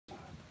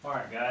All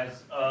right,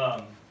 guys.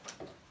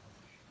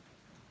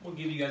 We'll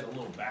give you guys a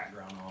little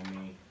background on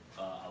me,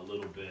 a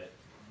little bit.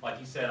 Like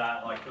he said,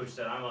 like Coach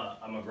said,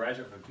 I'm a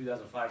graduate from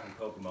 2005 from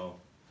Kokomo.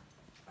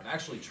 I've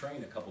actually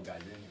trained a couple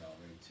guys in here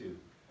already too.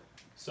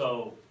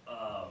 So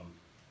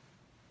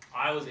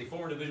I was a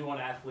former Division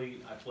I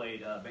athlete. I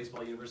played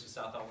baseball at University of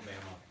South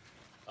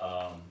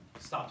Alabama.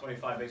 Top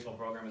 25 baseball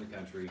program in the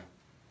country.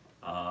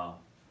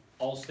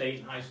 All state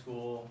in high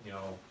school. You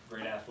know,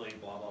 great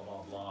athlete. Blah blah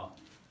blah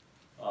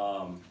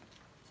blah.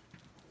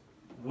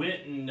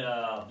 Went and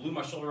blew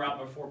my shoulder out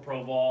before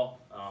pro ball.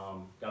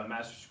 Got a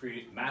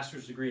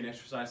master's degree in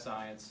exercise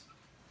science.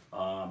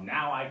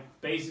 Now I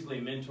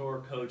basically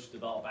mentor, coach,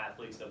 develop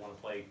athletes that want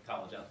to play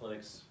college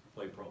athletics,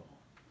 play pro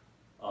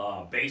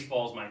ball.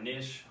 Baseball is my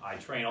niche. I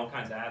train all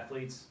kinds of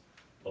athletes,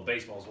 but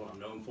baseball is what I'm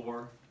known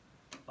for.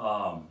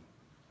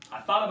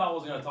 I thought about what I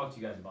was going to talk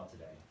to you guys about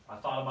today. I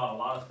thought about a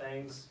lot of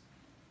things,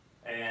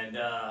 and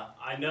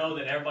I know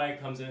that everybody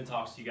comes in and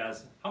talks to you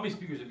guys. How many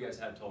speakers have you guys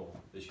had total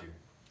this year?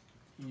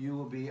 You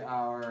will be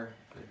our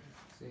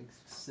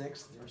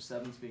sixth or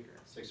seventh speaker.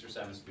 6 or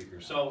 7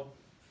 speakers. So,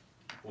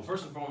 well,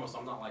 first and foremost,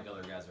 I'm not like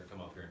other guys that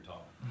come up here and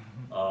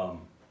talk.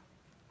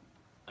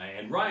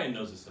 And Ryan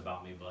knows this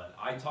about me, but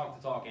I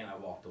talk the talk and I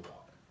walk the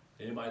walk.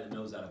 Anybody that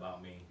knows that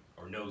about me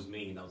or knows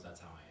me knows that's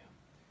how I am.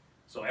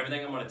 So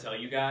everything I'm going to tell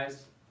you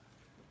guys,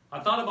 I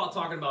thought about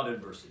talking about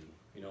adversity.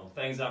 You know,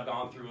 things I've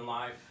gone through in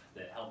life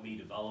that help me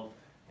develop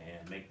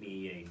and make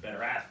me a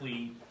better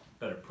athlete,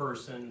 better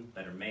person,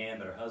 better man,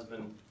 better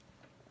husband.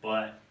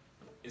 But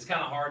it's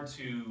kind of hard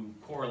to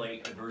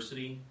correlate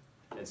adversity,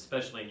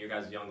 especially in your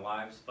guys' young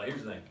lives. But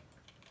here's the thing.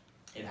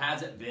 It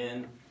hasn't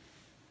been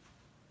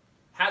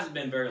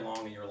very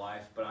long in your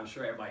life, but I'm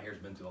sure everybody here has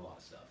been through a lot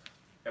of stuff.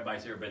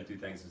 Everybody's here been through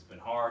things that's been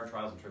hard,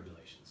 trials and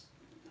tribulations.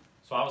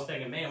 So I was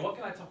thinking, man, what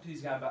can I talk to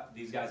these guys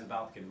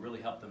about that can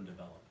really help them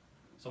develop?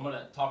 So I'm going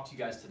to talk to you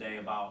guys today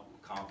about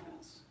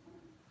confidence.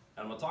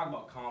 And I'm going to talk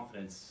about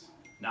confidence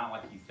not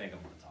like you think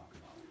I'm going to talk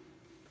about.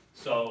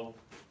 So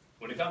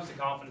when it comes to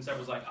confidence,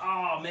 everyone's like,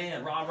 oh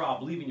man, rah,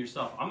 believe in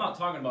yourself. I'm not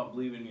talking about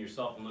believing in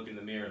yourself and looking in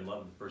the mirror and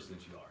loving the person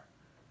that you are.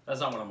 That's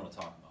not what I'm going to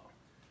talk about.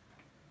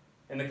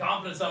 And the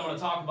confidence I'm going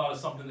to talk about is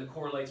something that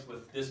correlates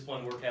with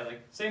discipline, work ethic.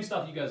 Same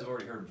stuff you guys have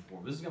already heard before.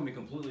 This is going to be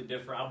completely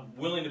different. I'm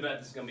willing to bet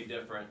this is going to be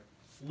different.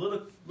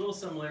 Little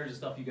similarities to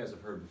stuff you guys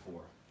have heard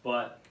before.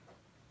 But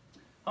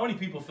how many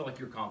people feel like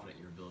you're confident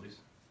in your abilities?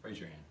 Raise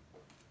your hand.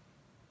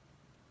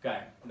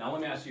 Okay, now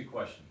let me ask you a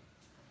question.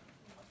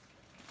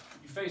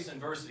 You face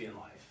adversity in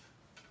life.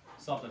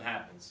 Something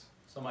happens.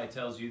 Somebody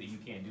tells you that you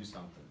can't do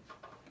something.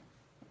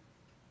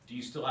 Do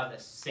you still have that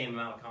same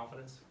amount of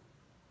confidence?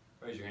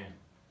 Raise your hand.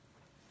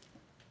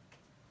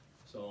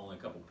 So only a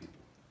couple people.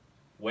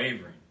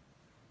 Wavering.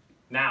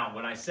 Now,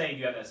 when I say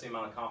you have that same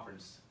amount of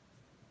confidence,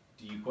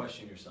 do you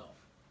question yourself?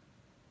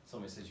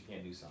 Somebody says you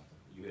can't do something.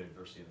 You hit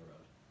adversity in the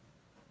road.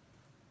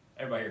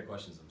 Everybody here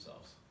questions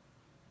themselves,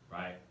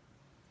 right?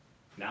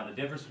 Now, the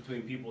difference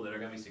between people that are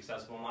going to be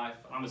successful in life,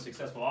 I'm a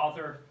successful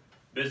author,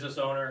 business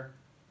owner,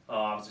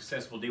 I'm a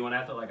successful D1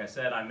 athlete, like I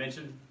said, I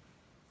mentioned.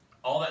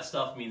 All that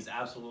stuff means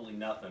absolutely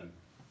nothing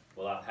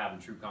without having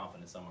true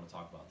confidence I'm going to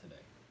talk about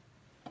today.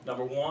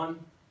 Number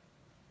one,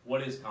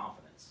 what is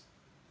confidence?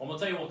 Well, I'm going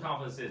to tell you what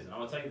confidence is, and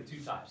I'm going to tell you the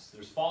two types.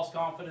 There's false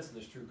confidence and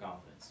there's true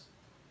confidence.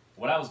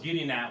 What I was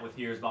getting at with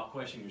here is about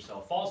questioning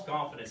yourself. False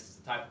confidence is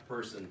the type of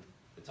person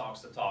that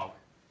talks the talk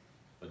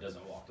but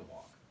doesn't walk the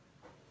walk.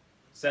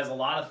 Says a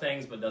lot of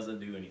things but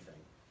doesn't do anything.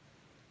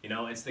 You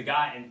know, it's the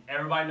guy, and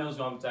everybody knows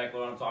exactly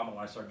what I'm talking about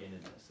when I start getting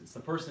into this. It's the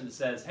person that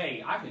says,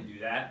 hey, I can do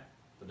that,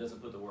 but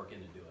doesn't put the work in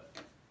to do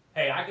it.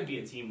 Hey, I can be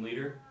a team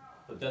leader,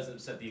 but doesn't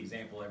set the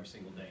example every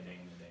single day, day in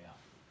and day out.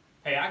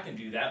 Hey, I can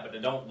do that, but I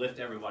don't lift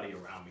everybody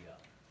around me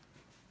up.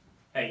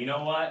 Hey, you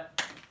know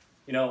what?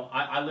 You know,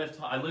 I lift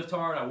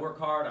hard, I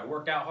work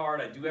out hard,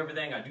 I do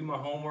everything, I do my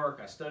homework,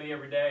 I study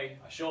every day,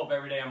 I show up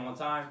every day, I'm on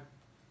time,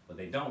 but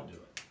they don't do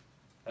it.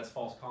 That's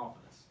false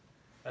confidence.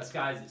 That's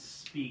guys that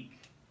speak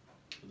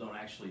but don't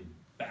actually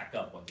back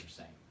up what they're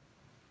saying.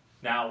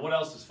 Now, what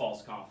else is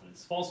false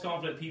confidence? False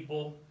confident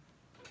people,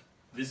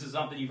 this is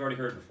something you've already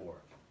heard before.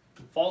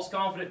 False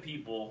confident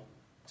people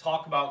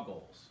talk about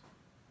goals.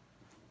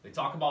 They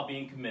talk about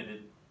being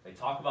committed. They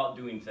talk about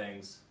doing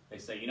things. They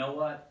say, you know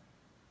what?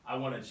 I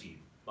want to achieve.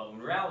 But in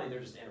reality,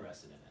 they're just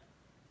interested in it.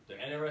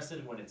 They're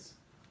interested when it's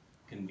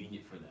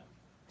convenient for them.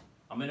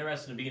 I'm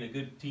interested in being a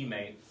good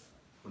teammate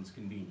when it's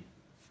convenient.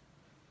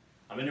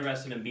 I'm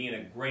interested in being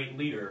a great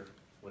leader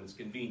when it's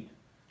convenient.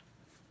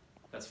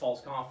 That's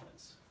false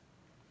confidence.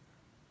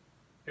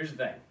 Here's the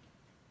thing.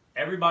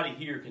 Everybody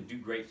here can do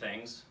great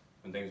things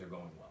when things are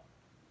going well.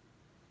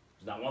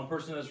 There's not one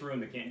person in this room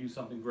that can't do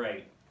something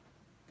great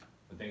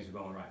when things are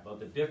going right.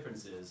 But the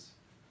difference is,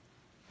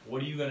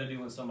 what are you going to do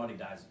when somebody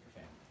dies in your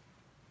family?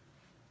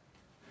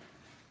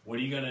 What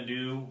are you going to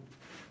do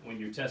when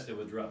you're tested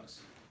with drugs?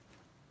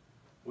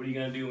 What are you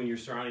going to do when you're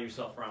surrounding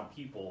yourself around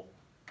people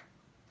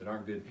that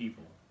aren't good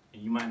people?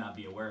 And you might not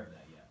be aware of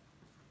that yet.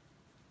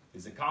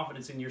 Is it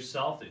confidence in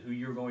yourself that who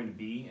you're going to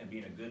be and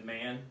being a good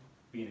man,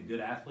 being a good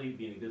athlete,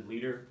 being a good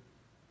leader?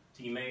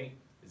 teammate?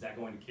 Is that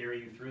going to carry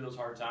you through those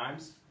hard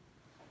times?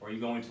 Or are you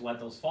going to let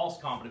those false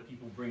confident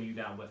people bring you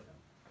down with them?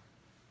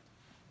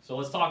 So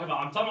let's talk about,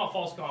 I'm talking about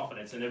false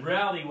confidence. And in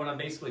reality, what I'm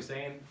basically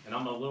saying, and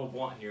I'm a little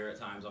blunt here at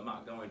times, I'm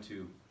not going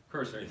to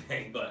curse or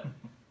anything, but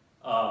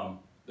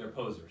they're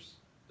posers.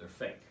 They're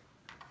fake.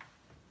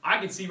 I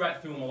can see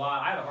right through them a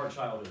lot. I had a hard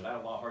childhood. I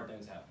had a lot of hard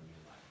things happen to me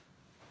in life.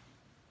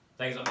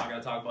 Things I'm not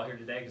going to talk about here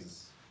today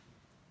because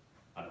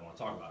I don't want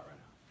to talk about it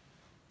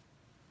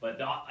right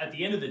now. But at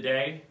the end of the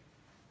day,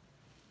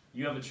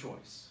 you have a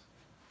choice.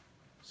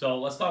 So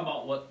let's talk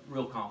about what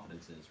real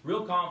confidence is.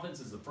 Real confidence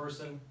is the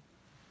person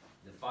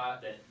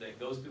that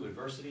goes through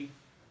adversity,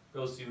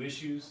 goes through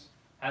issues,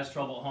 has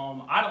trouble at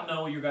home. I don't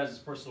know your guys'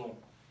 personal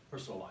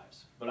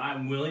lives, but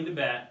I'm willing to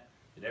bet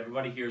that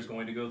everybody here is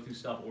going to go through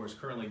stuff or is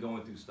currently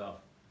going through stuff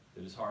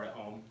that is hard at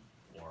home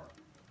or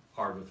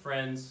hard with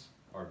friends,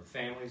 hard with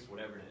families,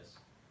 whatever it is.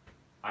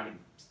 I can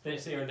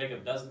sit here and think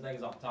of a dozen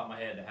things off the top of my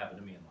head that happened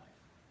to me in life.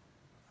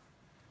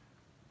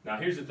 Now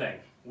here's the thing.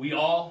 We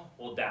all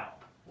will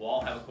doubt. We'll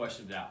all have a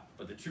question of doubt.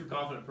 But the true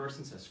confident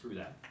person says, screw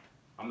that.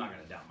 I'm not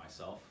going to doubt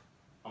myself.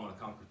 I'm going to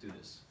conquer through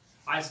this.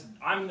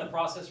 I'm in the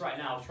process right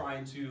now of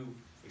trying to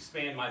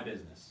expand my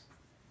business.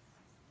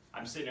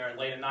 I'm sitting there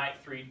late at night,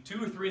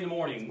 2 or 3 in the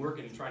morning,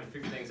 working and trying to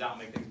figure things out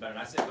and make things better.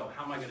 And I said,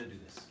 how am I going to do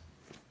this?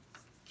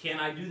 Can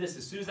I do this?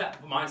 As soon as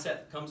that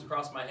mindset comes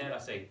across my head, I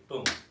say,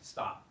 boom,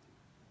 stop.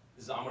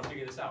 I'm going to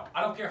figure this out.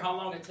 I don't care how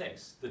long it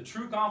takes. The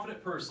true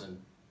confident person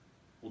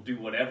will do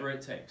whatever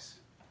it takes.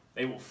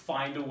 They will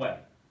find a way.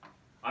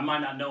 I might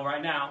not know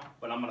right now,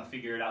 but I'm going to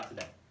figure it out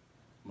today.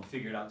 I'm going to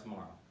figure it out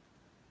tomorrow.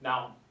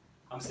 Now,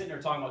 I'm sitting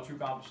there talking about true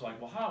confidence, like,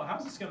 well,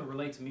 how's this going to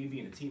relate to me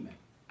being a teammate?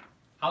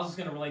 How's this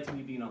going to relate to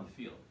me being on the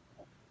field?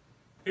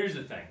 Here's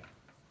the thing.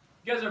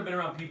 You guys ever been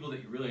around people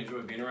that you really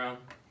enjoy being around?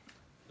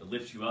 That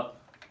lift you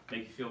up,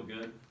 make you feel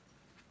good?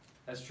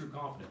 That's true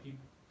confident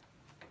people.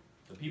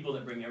 The people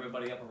that bring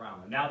everybody up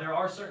around them. Now, there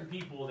are certain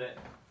people that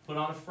put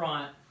on a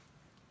front,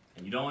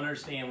 and you don't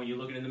understand when you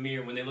look in the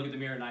mirror. When they look at the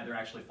mirror at night, they're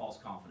actually false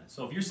confidence.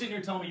 So if you're sitting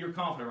here telling me you're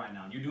confident right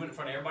now, and you're doing it in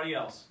front of everybody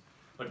else,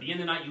 but at the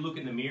end of the night you look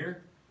in the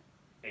mirror,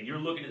 and you're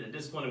looking at the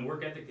discipline and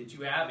work ethic that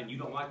you have, and you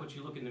don't like what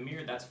you look in the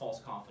mirror, that's false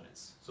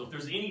confidence. So if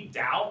there's any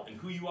doubt in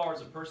who you are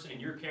as a person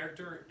and your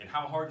character and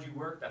how hard you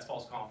work, that's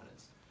false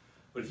confidence.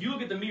 But if you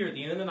look at the mirror at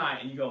the end of the night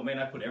and you go, man,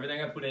 I put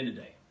everything I put in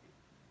today.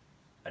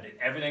 I did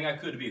everything I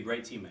could to be a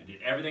great teammate. I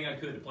did everything I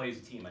could to play as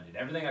a team. I did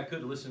everything I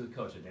could to listen to the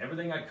coach. I did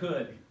everything I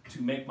could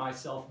to make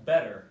myself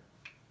better.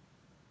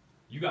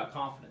 You got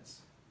confidence.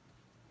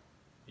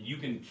 And you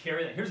can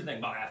carry that. Here's the thing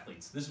about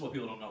athletes. This is what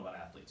people don't know about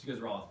athletes. You guys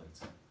are all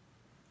athletes.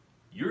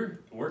 Your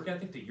work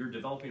ethic that you're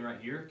developing right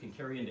here can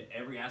carry into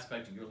every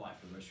aspect of your life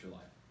for the rest of your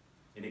life.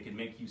 And it can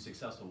make you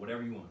successful,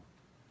 whatever you want.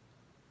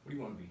 What do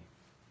you want to be?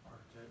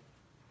 Architect.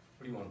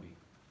 What do you want to be?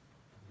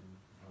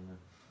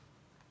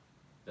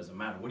 Doesn't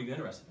matter. What are you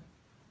interested in?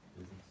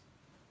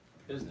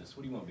 Business.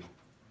 What do you want to be?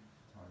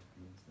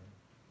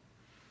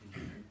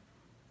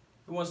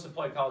 Who wants to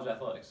play college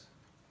athletics?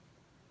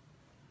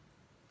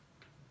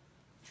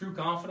 True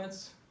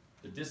confidence,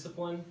 the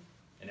discipline,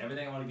 and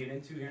everything I want to get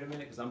into here in a minute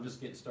because I'm just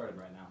getting started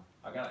right now.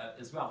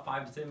 It's about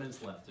 5 to 10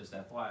 minutes left, just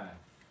FYI.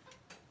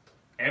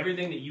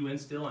 Everything that you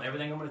instill and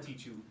everything I'm going to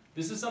teach you,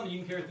 this is something you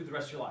can carry through the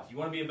rest of your life. You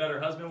want to be a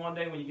better husband one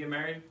day when you get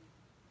married?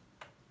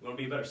 You want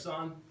to be a better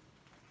son?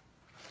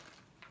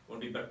 You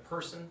want to be a better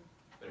person,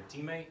 better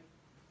teammate?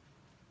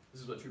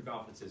 This is what true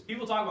confidence is.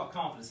 People talk about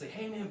confidence, say,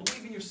 hey man,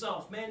 believe in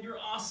yourself, man, you're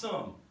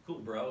awesome. Cool,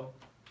 bro.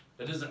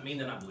 That doesn't mean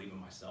that I believe in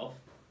myself.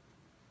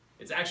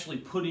 It's actually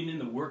putting in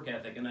the work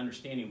ethic and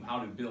understanding how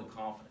to build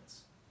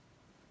confidence.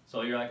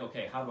 So you're like,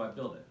 okay, how do I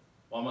build it?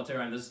 Well, I'm going to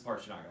tell you, this is the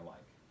part you're not going to like.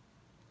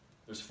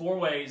 There's 4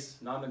 ways,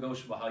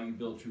 non-negotiable, how you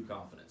build true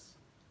confidence.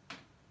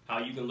 How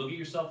you can look at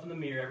yourself in the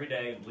mirror every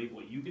day and believe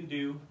what you can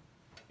do.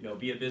 You know,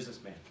 be a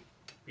businessman,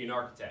 be an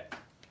architect.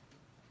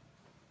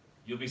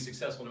 You'll be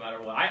successful no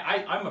matter what.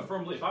 I'm a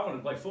firm believer. If I wanted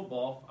to play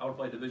football, I would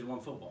play Division I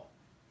football.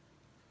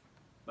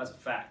 That's a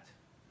fact.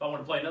 If I wanted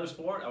to play another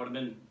sport, I would have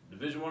been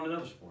Division I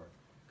another sport.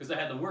 Because I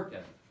had the work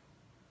ethic.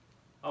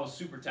 I was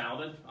super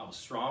talented. I was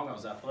strong. I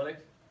was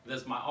athletic.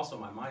 That's also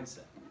my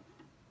mindset.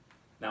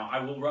 Now, I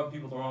will rub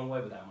people the wrong way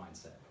with that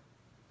mindset.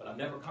 But I'm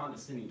never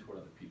condescending toward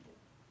other people.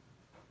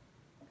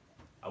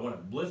 I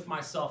want to lift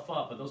myself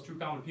up. But those true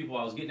confident people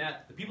I was getting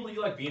at, the people that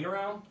you like being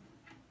around,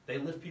 they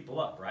lift people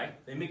up, right?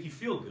 They make you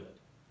feel good.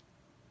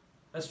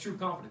 That's true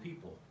confident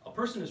people. A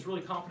person that's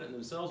really confident in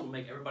themselves will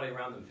make everybody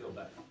around them feel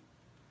better.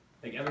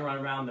 Make everyone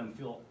around them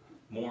feel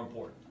more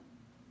important.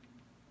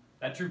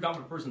 That true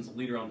confident person is a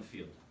leader on the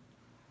field.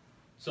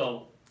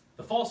 So,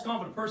 the false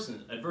confident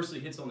person adversity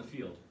hits on the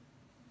field.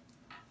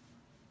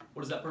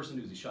 What does that person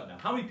do? Is he shut down?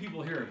 How many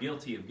people here are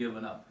guilty of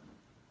giving up?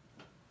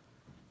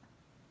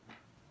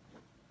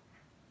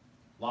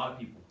 A lot of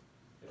people,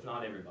 if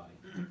not everybody.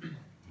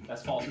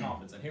 That's false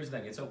confidence. And here's the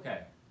thing, it's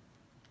okay.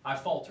 I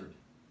faltered.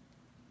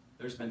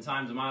 There's been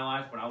times in my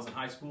life when I was in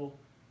high school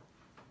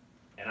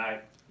and I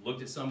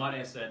looked at somebody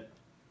and I said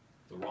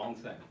the wrong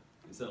thing.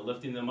 Instead of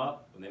lifting them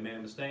up when they made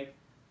a mistake,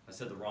 I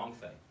said the wrong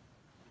thing.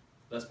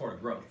 That's part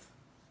of growth.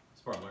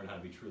 It's part of learning how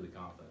to be truly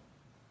confident.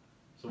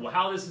 So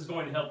how this is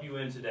going to help you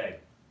in today.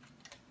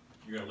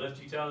 You're going to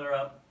lift each other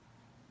up.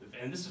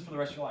 And this is for the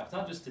rest of your life. It's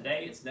not just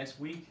today, it's next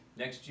week,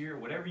 next year,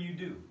 whatever you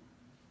do.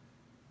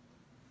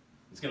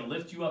 It's going to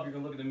lift you up. You're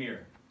going to look in the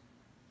mirror.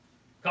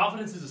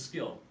 Confidence is a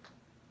skill.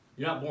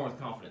 You're not born with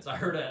confidence. I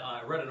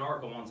read an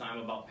article one time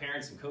about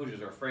parents and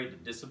coaches are afraid to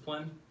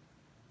discipline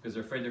because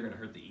they're afraid they're going to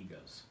hurt the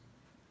egos.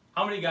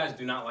 How many guys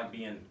do not like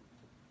being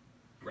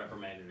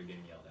reprimanded or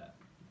getting yelled at?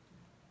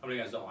 How many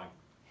guys don't like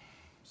it?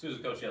 As soon as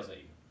a coach yells at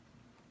you.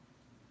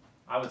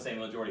 I would say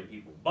majority of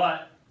people.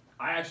 But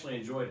I actually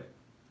enjoyed it.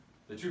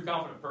 The true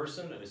confident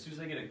person, as soon as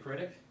they get a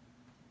critic,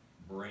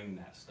 bring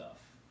that stuff.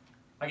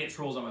 I get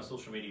trolls on my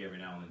social media every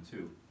now and then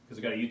too, because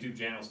I got a YouTube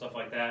channel, stuff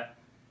like that.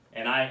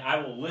 And I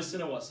will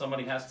listen to what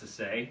somebody has to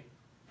say.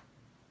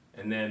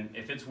 And then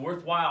if it's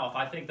worthwhile, if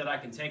I think that I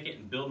can take it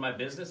and build my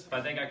business, if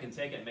I think I can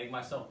take it and make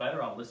myself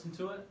better, I'll listen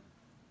to it.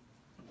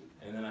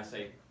 And then I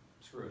say,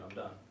 screw it, I'm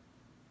done.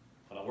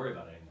 I don't worry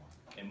about it anymore.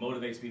 It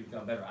motivates me to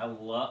become better. I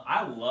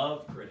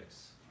love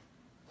critics.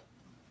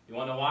 You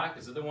want to know why?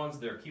 Because they're the ones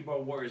that are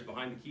keyboard warriors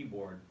behind the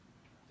keyboard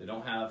that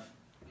don't have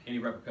any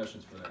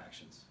repercussions for their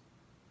actions.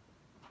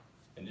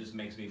 And it just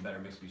makes me better,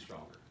 makes me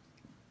stronger.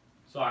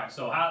 So, all right,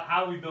 so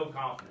how do we build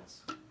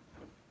confidence?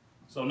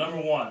 So number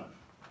one,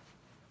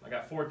 I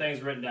got 4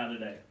 things written down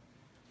today.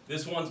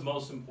 This one's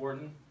most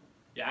important.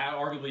 Yeah,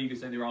 arguably you could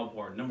say they're all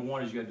important. Number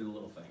one is you got to do the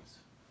little things.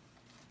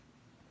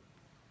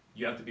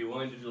 You have to be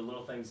willing to do the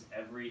little things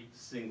every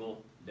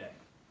single day.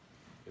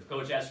 If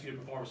coach asks you to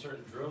perform a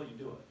certain drill, you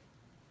do it.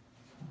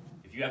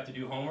 If you have to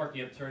do homework,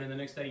 you have to turn in the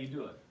next day, you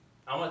do it.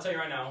 I want to tell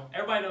you right now,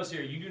 everybody knows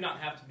here, you do not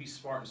have to be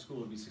smart in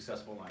school to be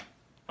successful in life.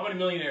 How many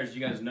millionaires do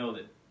you guys know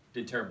that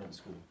did terrible in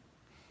school?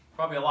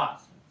 Probably a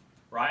lot,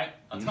 right?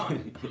 A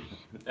ton.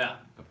 Yeah,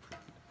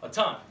 a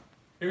ton.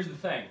 Here's the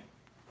thing.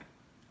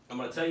 I'm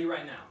going to tell you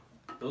right now,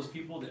 those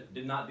people that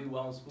did not do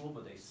well in school,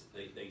 but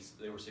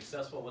they were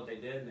successful at what they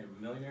did, and they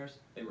were millionaires,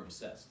 they were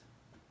obsessed.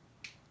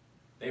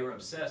 They were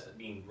obsessed at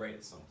being great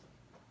at something.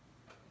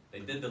 They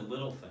did the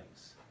little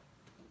things,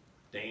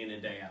 day in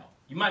and day out.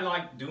 You might not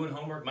like doing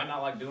homework, might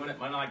not like doing it,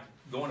 might not like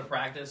going to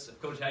practice.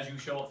 If coach has you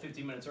show up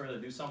 15 minutes early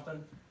to do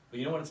something, but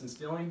you know what it's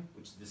instilling?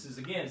 Which this is,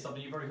 again,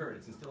 something you've already heard.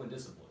 It's instilling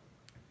discipline.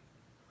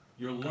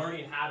 You're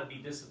learning how to be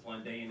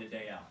disciplined day in and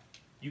day out.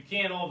 You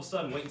can't all of a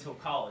sudden wait until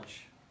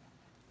college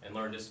and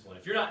learn discipline.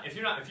 If you're not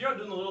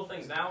doing the little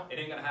things now, it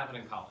ain't gonna happen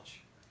in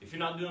college. If you're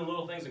not doing the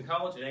little things in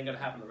college, it ain't gonna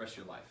happen the rest of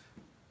your life.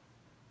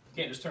 You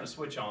can't just turn a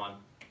switch on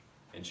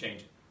and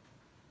change it.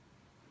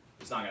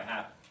 It's not gonna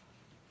happen.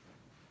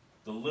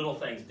 The little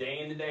things, day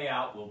in and day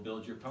out, will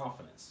build your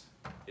confidence.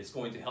 It's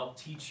going to help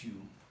teach you,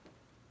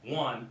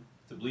 1,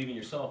 to believe in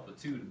yourself, but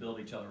 2, to build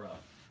each other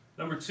up.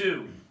 Number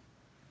 2,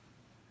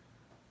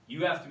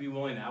 you have to be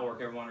willing to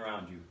outwork everyone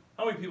around you.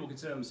 How many people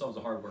consider themselves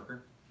a hard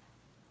worker?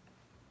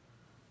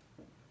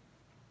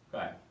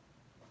 Okay.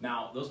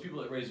 Now, those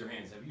people that raise their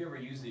hands, have you ever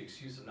used the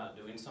excuse of not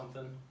doing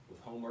something with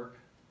homework?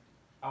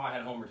 Oh, I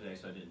had homework today,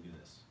 so I didn't do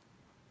this.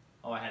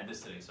 Oh, I had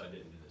this today, so I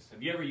didn't do this.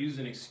 Have you ever used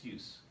an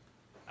excuse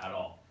at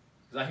all?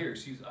 Because I hear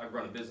excuses. I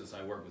run a business.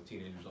 I work with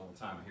teenagers all the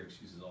time. I hear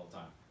excuses all the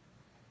time.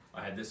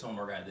 I had this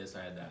homework, I had this,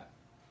 I had that.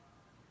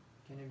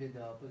 Can you be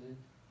the opposite?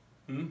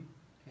 Hmm?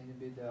 Can you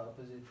be the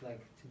opposite, like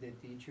to the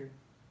teacher?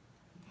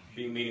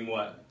 Meaning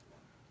what?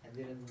 I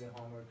didn't do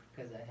homework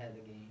because I had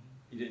a game.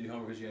 You didn't do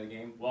homework because you had a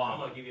game? Well, I'm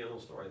going to give you a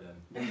little story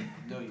then.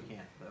 No, you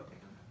can't. Okay.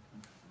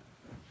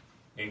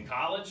 In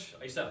college,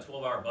 I used to have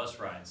 12-hour bus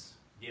rides.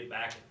 Get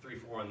back at 3,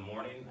 4 in the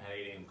morning, I had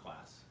 8 a.m.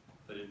 class.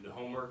 If I didn't do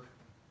homework,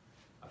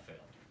 I failed.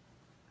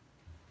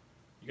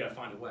 You got to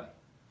find a way.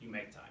 You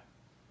make time.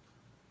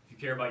 If you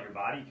care about your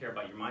body, you care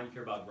about your mind, you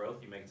care about growth,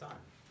 you make time.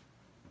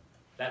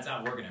 That's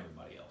outworking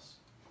everybody else.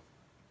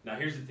 Now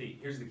here's the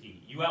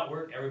key. You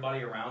outwork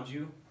everybody around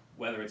you,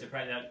 whether it's a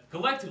practice.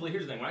 Collectively,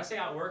 here's the thing. When I say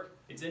outwork,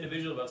 it's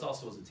individual, but it's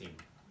also as a team.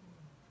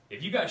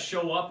 If you guys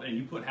show up and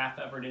you put half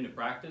effort into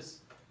practice,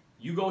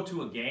 you go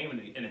to a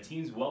game and a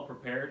team's well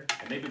prepared,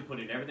 and they've been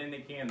putting everything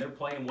they can. They're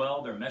playing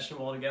well. They're meshing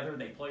well together.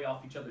 They play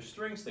off each other's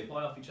strengths. They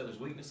play off each other's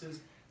weaknesses.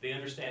 They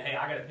understand, hey,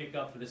 I got to pick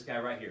up for this guy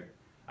right here.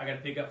 I got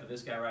to pick up for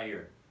this guy right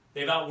here.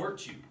 They've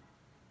outworked you.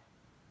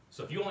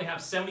 So if you only have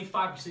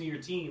 75% of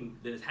your team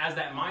that has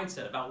that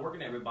mindset of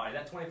outworking everybody,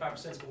 that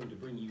 25% is going to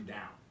bring you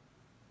down.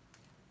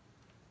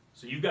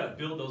 So you've got to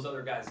build those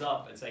other guys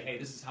up and say, hey,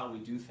 this is how we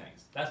do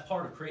things. That's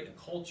part of creating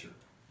a culture,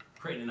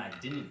 creating an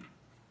identity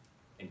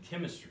and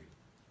chemistry.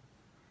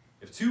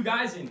 If 2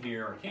 guys in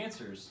here are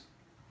cancers,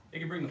 they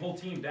can bring the whole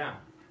team down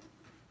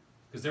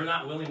because they're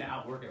not willing to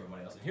outwork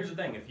everybody else. And here's the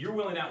thing. If you're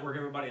willing to outwork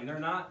everybody and they're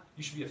not,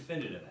 you should be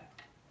offended at that.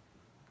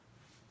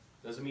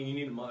 Doesn't mean you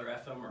need to mother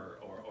F them or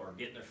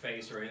get in their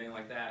face or anything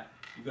like that.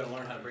 You've got to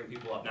learn how to bring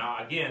people up. Now,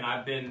 again,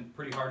 I've been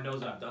pretty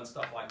hard-nosed and I've done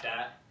stuff like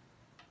that.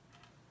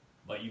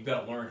 But you've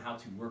got to learn how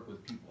to work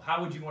with people.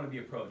 How would you want to be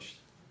approached?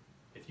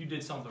 If you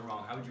did something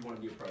wrong, how would you want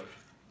to be approached?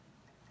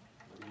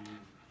 Just like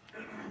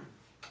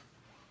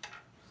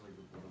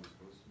what I'm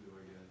supposed to do,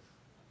 I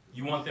guess.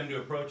 You want them to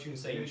approach you and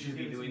say, you should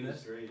be doing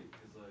this? Straight,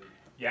 'cause like,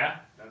 Yeah?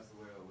 That's the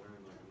way I learned.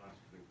 Like, I'm not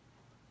just gonna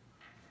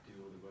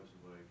deal with a bunch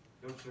of like,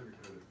 don't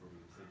sugarcoat it for me,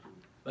 essentially.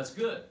 That's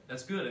good.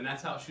 That's good, and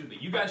that's how it should be.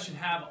 You guys should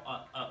have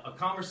a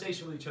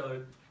conversation with each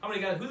other. How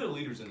many guys, who are the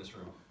leaders in this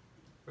room?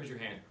 Raise your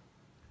hand.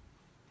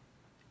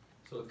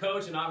 So the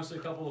coach and obviously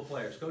a couple of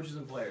players, coaches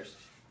and players.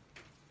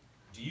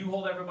 Do you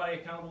hold everybody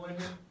accountable in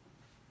here?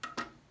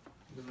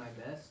 Do my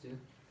best to.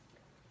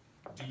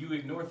 Do you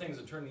ignore things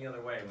and turn the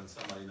other way when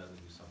somebody doesn't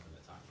do something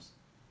at times?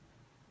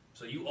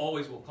 So you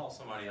always will call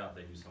somebody out if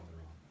they do something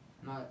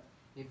wrong. Not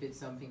if it's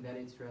something that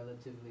it's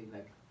relatively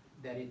like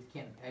that it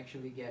can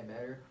actually get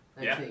better.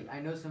 Let's Yeah. say I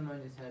know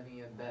someone is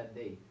having a bad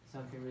day,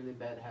 something really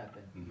bad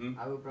happened. Mm-hmm.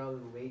 I will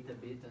probably wait a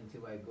bit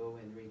until I go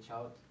and reach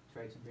out,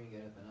 try to bring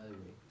it up another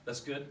way. That's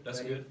good. That's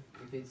But good.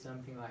 If it's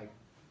something like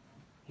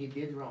he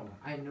did wrong,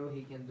 I know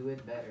he can do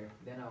it better,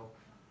 then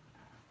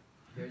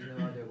there's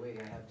no other way,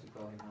 I have to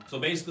call him out. So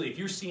basically, if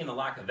you're seeing a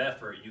lack of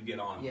effort, you get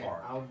on Yeah,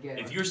 hard. I'll get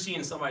If on. you're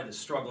seeing somebody that's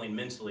struggling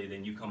mentally,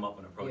 then you come up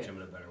and approach Yeah. them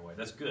in a better way.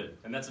 That's good.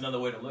 And that's another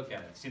way to look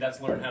at it. See,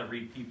 that's learning how to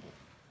read people.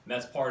 And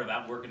that's part of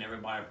outworking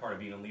everybody, part of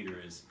being a leader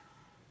is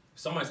if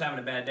someone's having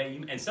a bad day,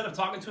 instead of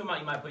talking to them,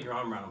 you might put your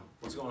arm around them.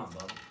 What's going on,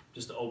 bub?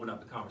 Just to open up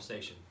the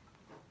conversation.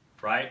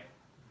 Right?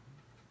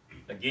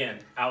 Again,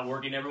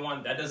 outworking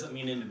everyone, that doesn't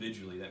mean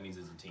individually, that means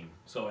as a team.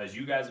 So as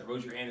you guys that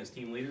rose your hand as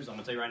team leaders, I'm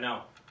going to tell you right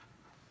now,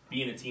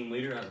 being a team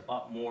leader has a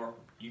lot more,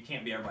 you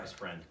can't be everybody's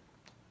friend.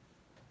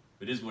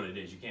 It is what it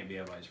is, you can't be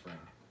everybody's friend.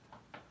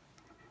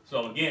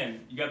 So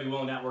again, you got to be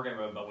willing to outwork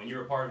everyone, but when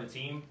you're a part of a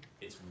team,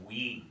 it's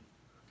we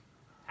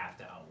have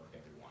to outwork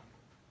everyone.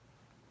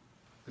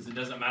 Because it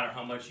doesn't matter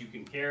how much you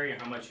can carry or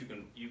how much you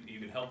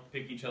can help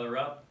pick each other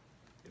up.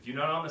 If you're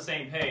not on the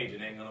same page,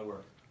 it ain't going to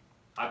work.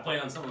 I played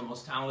on some of the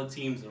most talented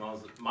teams, and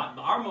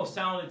our most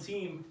talented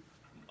team,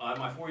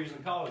 my 4 years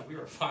in college, we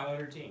were a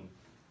 500 team.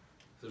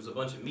 There was a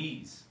bunch of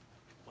me's,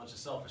 a bunch of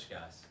selfish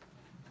guys.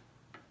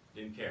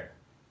 Didn't care.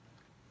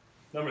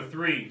 Number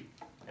 3,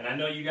 and I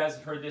know you guys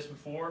have heard this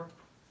before,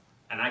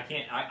 and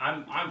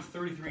I'm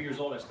 33 years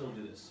old, I still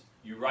do this.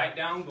 You write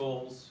down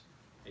goals,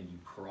 and you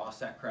cross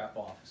that crap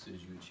off as soon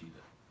as you achieve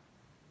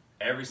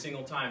it. Every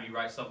single time you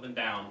write something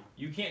down,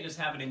 you can't just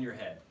have it in your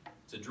head.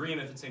 It's a dream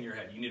if it's in your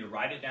head. You need to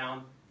write it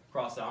down,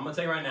 cross it. I'm going to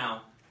tell you right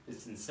now, the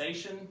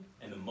sensation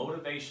and the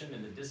motivation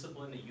and the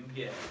discipline that you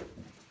get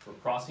for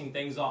crossing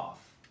things off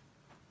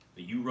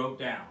that you wrote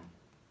down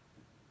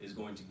is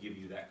going to give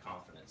you that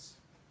confidence.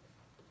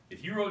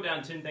 If you wrote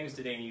down 10 things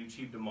today and you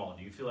achieved them all,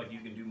 do you feel like you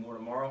can do more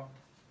tomorrow?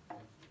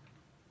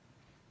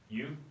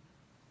 You?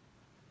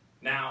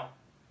 Now,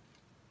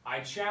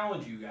 I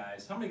challenge you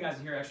guys. How many guys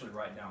here actually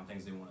write down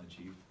things they want to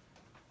achieve?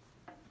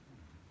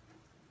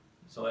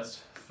 So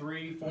that's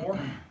 3, 4.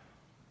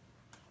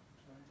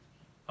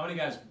 How many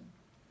guys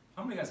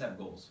have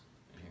goals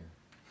in here?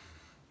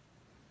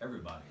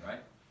 Everybody,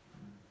 right?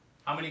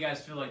 How many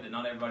guys feel like that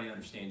not everybody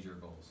understands your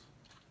goals?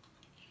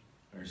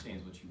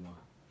 Understands what you want?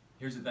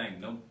 Here's the thing,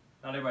 not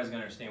everybody's going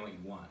to understand what you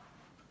want.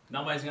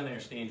 Nobody's going to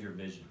understand your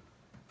vision.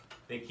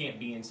 They can't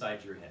be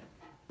inside your head.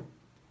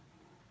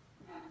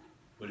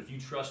 But if you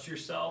trust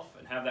yourself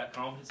and have that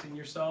confidence in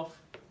yourself,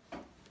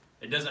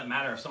 it doesn't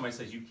matter if somebody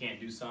says you can't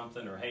do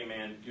something or, hey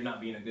man, you're not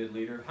being a good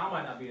leader. How am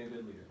I not being a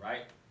good leader,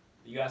 right?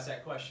 You ask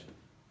that question.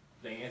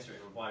 They answer it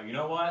and reply, you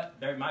know what?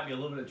 There might be a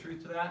little bit of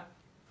truth to that.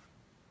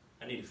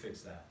 I need to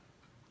fix that.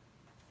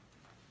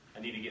 I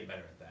need to get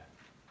better at that.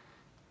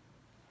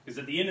 Because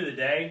at the end of the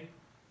day,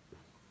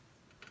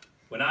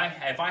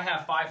 if I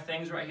have 5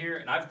 things right here,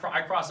 and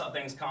I cross out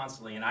things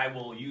constantly, and I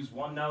will use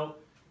OneNote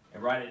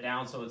and write it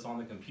down so it's on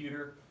the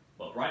computer,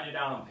 but writing it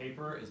down on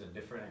paper is a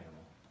different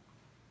animal.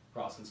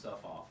 Crossing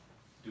stuff off,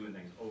 doing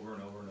things over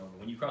and over and over.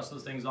 When you cross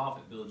those things off,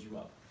 it builds you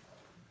up.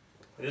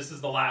 This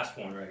is the last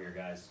one right here,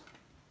 guys.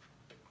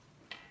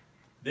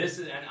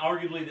 And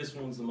arguably this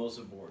one's the most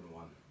important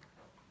one.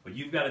 But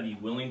you've got to be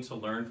willing to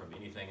learn from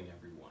anything and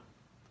everyone.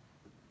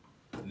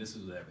 And this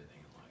is with everything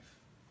in life.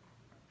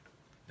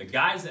 The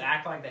guys that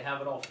act like they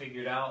have it all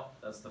figured out,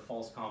 that's the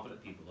false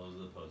confident people. Those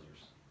are the posers.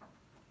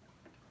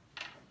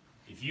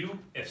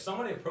 If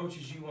somebody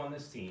approaches you on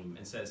this team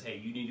and says,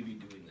 hey, you need to be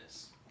doing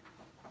this,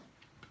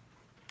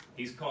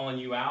 he's calling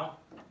you out,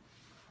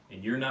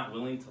 and you're not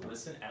willing to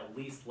listen, at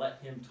least let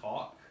him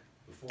talk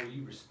before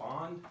you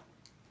respond,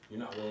 you're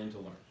not willing to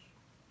learn.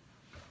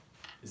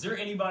 Is there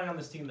anybody on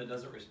this team that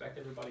doesn't respect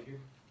everybody here?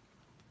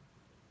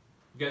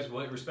 You guys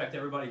respect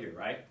everybody here,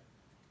 right?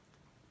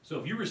 So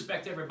if you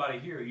respect everybody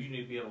here, you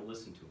need to be able to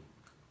listen to them.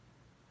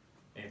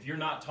 And if you're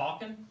not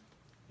talking,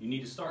 you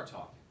need to start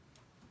talking.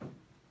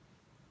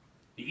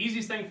 The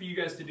easiest thing for you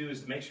guys to do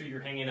is to make sure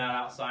you're hanging out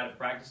outside of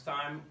practice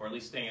time, or at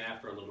least staying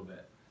after a little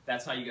bit.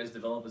 That's how you guys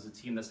develop as a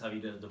team. That's how you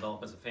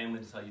develop as a family.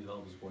 That's how you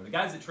develop as a sport. The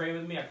guys that train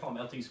with me, I call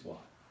them LT Squad,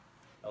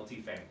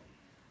 LT Family.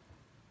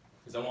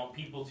 Because I want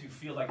people to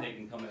feel like they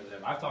can come into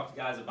them. I've talked to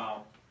guys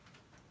about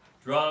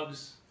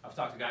drugs. I've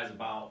talked to guys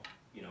about,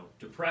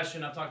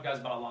 depression. I've talked to guys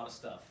about a lot of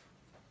stuff.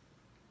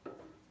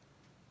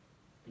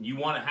 And you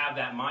want to have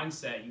that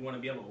mindset. You want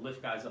to be able to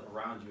lift guys up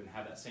around you and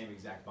have that same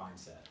exact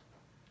mindset.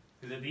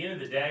 Because at the end of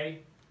the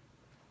day,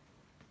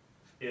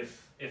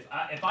 If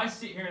I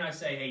sit here and I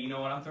say, hey, you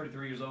know what, I'm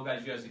 33 years old,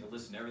 guys, you guys need to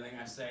listen to everything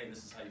I say, and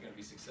this is how you're going to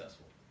be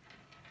successful.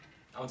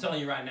 I'm telling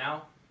you right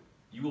now,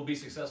 you will be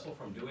successful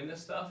from doing this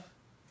stuff,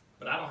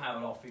 but I don't have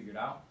it all figured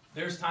out.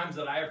 There's times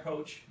that I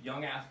approach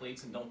young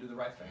athletes and don't do the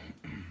right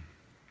thing.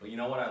 But you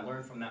know what? I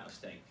learned from that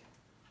mistake.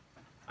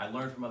 I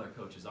learned from other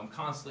coaches. I'm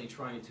constantly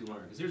trying to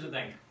learn. Because here's the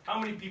thing. How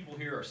many people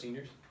here are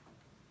seniors?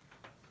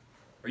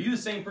 Are you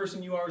the same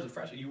person you were as a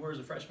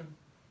freshman?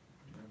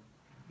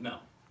 No.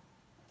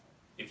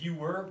 If you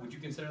were, would you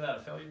consider that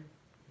a failure?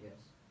 Yes.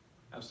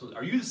 Absolutely.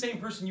 Are you the same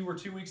person you were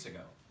 2 weeks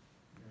ago?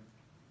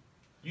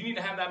 You need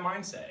to have that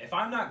mindset. If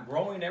I'm not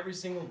growing every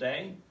single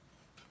day,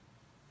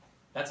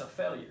 that's a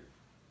failure.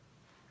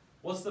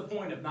 What's the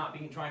point of not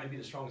trying to be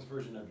the strongest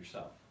version of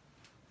yourself?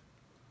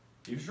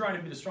 If you're trying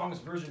to be the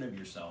strongest version of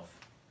yourself,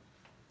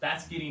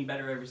 that's getting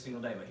better every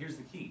single day. But here's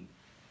the key.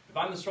 If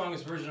I'm the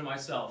strongest version of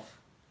myself,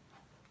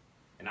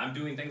 and I'm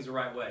doing things the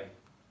right way,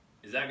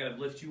 is that going to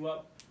lift you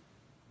up?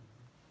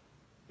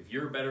 If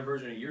you're a better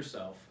version of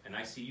yourself, and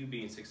I see you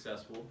being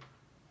successful,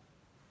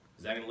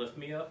 is that going to lift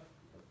me up?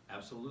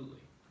 Absolutely.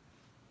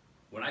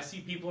 When I see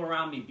people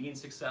around me being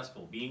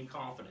successful, being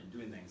confident,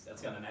 doing things,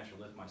 that's going to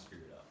naturally lift my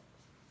spirit up.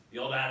 The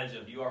old adage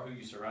of you are who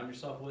you surround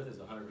yourself with is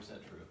 100%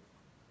 true.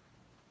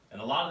 And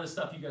a lot of this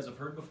stuff you guys have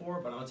heard before,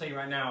 but I'm going to tell you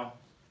right now,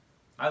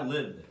 I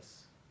live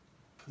this.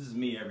 This is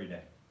me every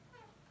day.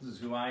 This is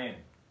who I am.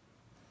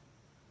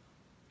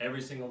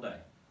 Every single day.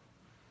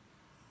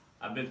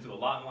 I've been through a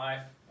lot in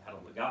life.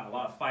 I've gotten a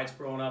lot of fights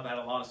growing up. I had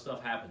a lot of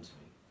stuff happen to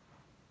me.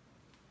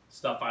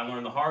 Stuff I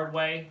learned the hard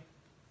way,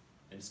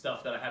 and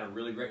stuff that I had a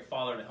really great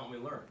father to help me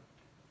learn.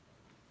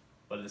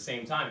 But at the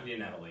same time, he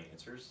didn't have all the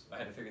answers. I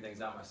had to figure things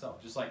out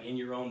myself. Just like in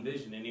your own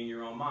vision and in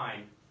your own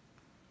mind,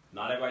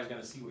 not everybody's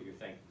going to see what you're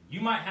thinking.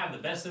 You might have the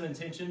best of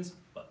intentions,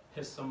 but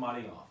piss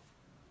somebody off.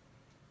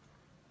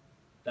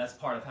 That's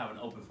part of having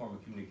an open form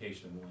of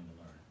communication and willing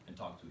to learn and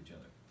talk to each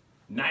other.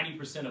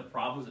 90% of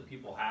problems that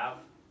people have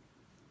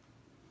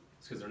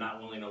is because they're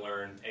not willing to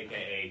learn,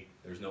 aka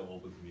there's no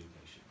open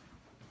communication.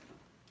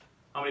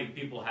 How many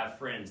people have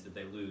friends that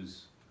they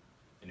lose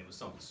and it was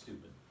something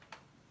stupid?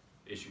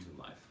 Issues in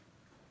life.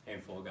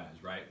 Handful of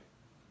guys, right?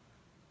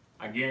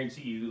 I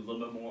guarantee you a little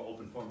bit more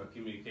open form of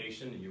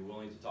communication and you're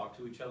willing to talk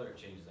to each other, it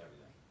changes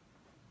everything.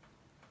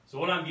 So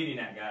what I'm getting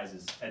at, guys,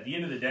 is at the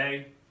end of the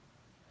day,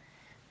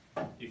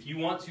 if you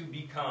want to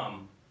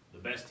become the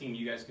best team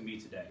you guys can be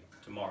today,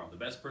 tomorrow, the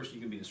best person you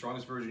can be, the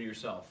strongest version of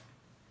yourself,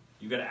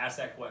 you got to ask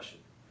that question.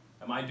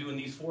 Am I doing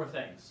these 4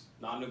 things?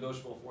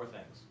 Non-negotiable 4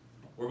 things.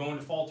 We're going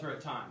to falter at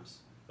times.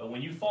 But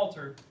when you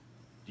falter,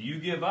 do you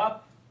give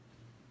up,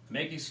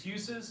 make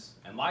excuses,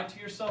 and lie to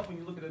yourself when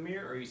you look in the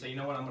mirror, or you say, you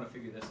know what, I'm going to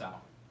figure this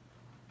out?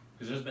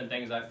 Because there's been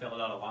things I've failed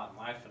out a lot in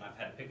life, and I've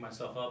had to pick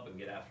myself up and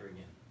get after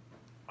again.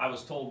 I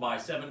was told by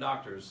 7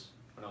 doctors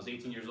when I was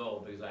 18 years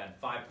old, because I had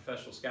 5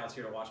 professional scouts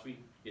here to watch me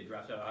get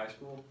drafted out of high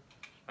school,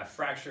 I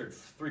fractured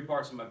 3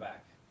 parts of my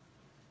back.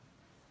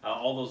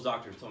 All those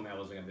doctors told me I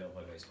wasn't going to be able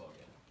to play baseball again.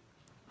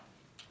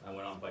 I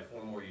went on to play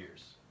 4 more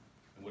years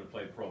and would have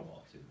played pro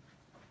ball too.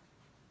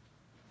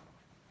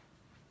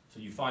 So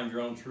you find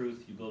your own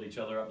truth, you build each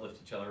other up, lift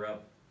each other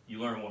up. You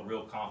learn what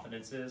real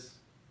confidence is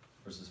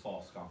versus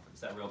false confidence.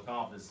 That real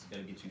confidence is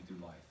going to get you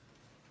through life.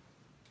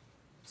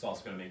 It's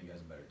also going to make you guys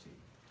a better team.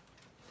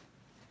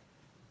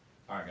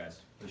 All right, guys.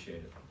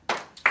 Appreciate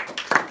it.